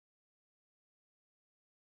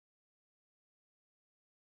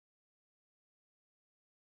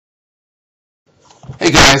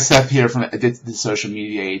Hey guys, Seth here from Addicted to Social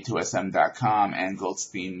Media, A2SM.com, and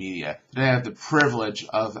Goldstein Media. Today I have the privilege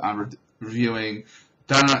of reviewing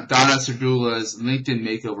Donna Serdula's LinkedIn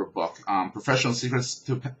Makeover book, Professional Secrets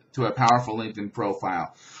to a Powerful LinkedIn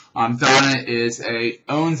Profile. Donna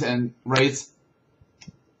owns and writes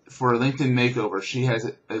for LinkedIn Makeover. She has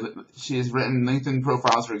written LinkedIn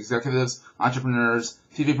profiles for executives, entrepreneurs,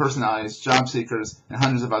 TV personalities, job seekers, and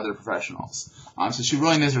hundreds of other professionals. So she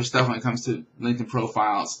really knows her stuff when it comes to LinkedIn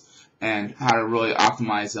profiles and how to really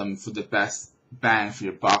optimize them for the best bang for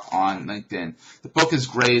your buck on LinkedIn. The book is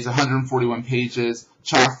great. It's 141 pages,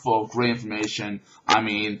 chock full of great information.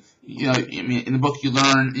 In the book you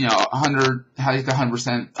learn, how to get the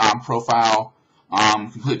 100% profile,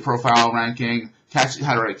 complete profile ranking, how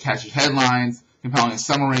to write catchy headlines, compelling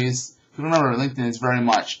summaries. Because remember, LinkedIn is very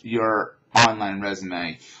much your online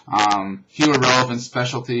resume. Keyword relevant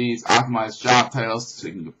specialties, optimized job titles so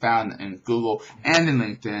you can be found in Google and in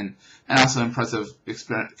LinkedIn, and also impressive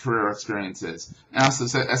career experiences, and also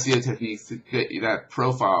SEO techniques to get you that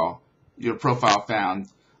your profile found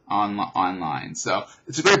online. So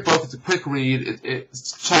it's a great book. It's a quick read.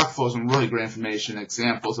 It's chock full of some really great information,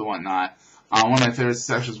 examples and whatnot. One of my favorite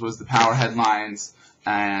sections was the power headlines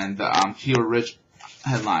and the keyword-rich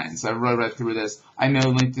headlines. I really read through this. I know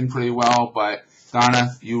LinkedIn pretty well, but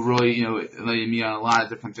Donna, you really, letting me on a lot of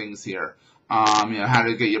different things here. How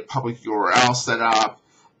to get your public URL set up.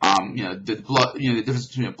 The difference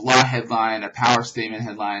between a blog headline, a power statement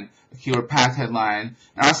headline, a keyword-packed headline,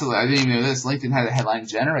 and also I didn't even know this. LinkedIn had a headline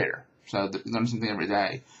generator, so learn something every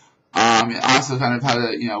day. Also, kind of how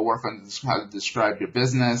to work on how to describe your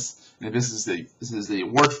business, the business that you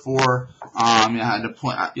work for. How to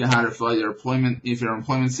fill out your employment if you're an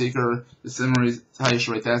employment seeker. The summary, how you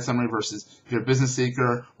should write that summary versus if you're a business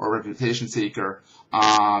seeker or a reputation seeker.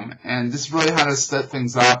 And just really how to set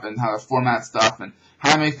things up and how to format stuff and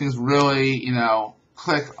how to make things really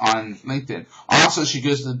click on LinkedIn. Also, she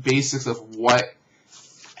goes to the basics of what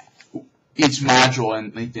each module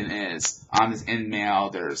in LinkedIn is. There's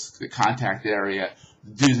InMail, there's the contact area,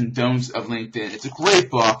 the do's and don'ts of LinkedIn. It's a great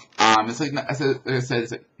book. It's like I said, it's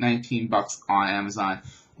like $19 on Amazon.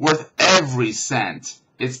 Worth every cent.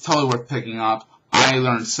 It's totally worth picking up. I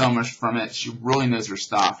learned so much from it. She really knows her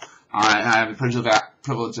stuff. I have the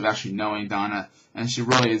privilege of actually knowing Donna, and she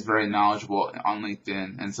really is very knowledgeable on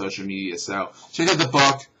LinkedIn and social media. So check out the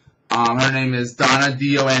book. Her name is Donna,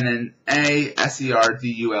 D-O-N-N-A,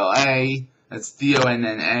 S-E-R-D-U-L-A. That's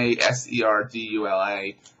D-O-N-N-A,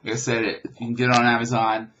 S-E-R-D-U-L-A. Like I said, you can get it on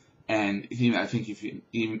Amazon, and I think if you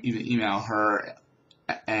even email her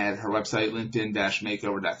at her website,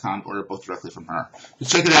 linkedin-makeover.com, order both directly from her.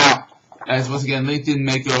 So check it out. As once again, LinkedIn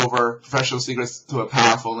Makeover, Professional Secrets to a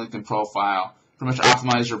Powerful LinkedIn Profile. Pretty much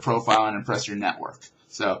optimize your profile and impress your network.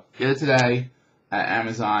 So get it today at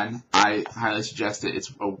Amazon. I highly suggest it.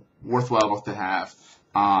 It's a worthwhile book to have.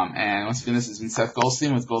 And once again, this has been Seth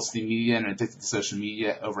Goldstein with Goldstein Media and Addicted to Social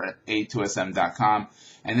Media over at A2SM.com.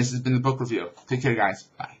 And this has been the book review. Take care, guys.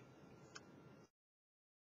 Bye.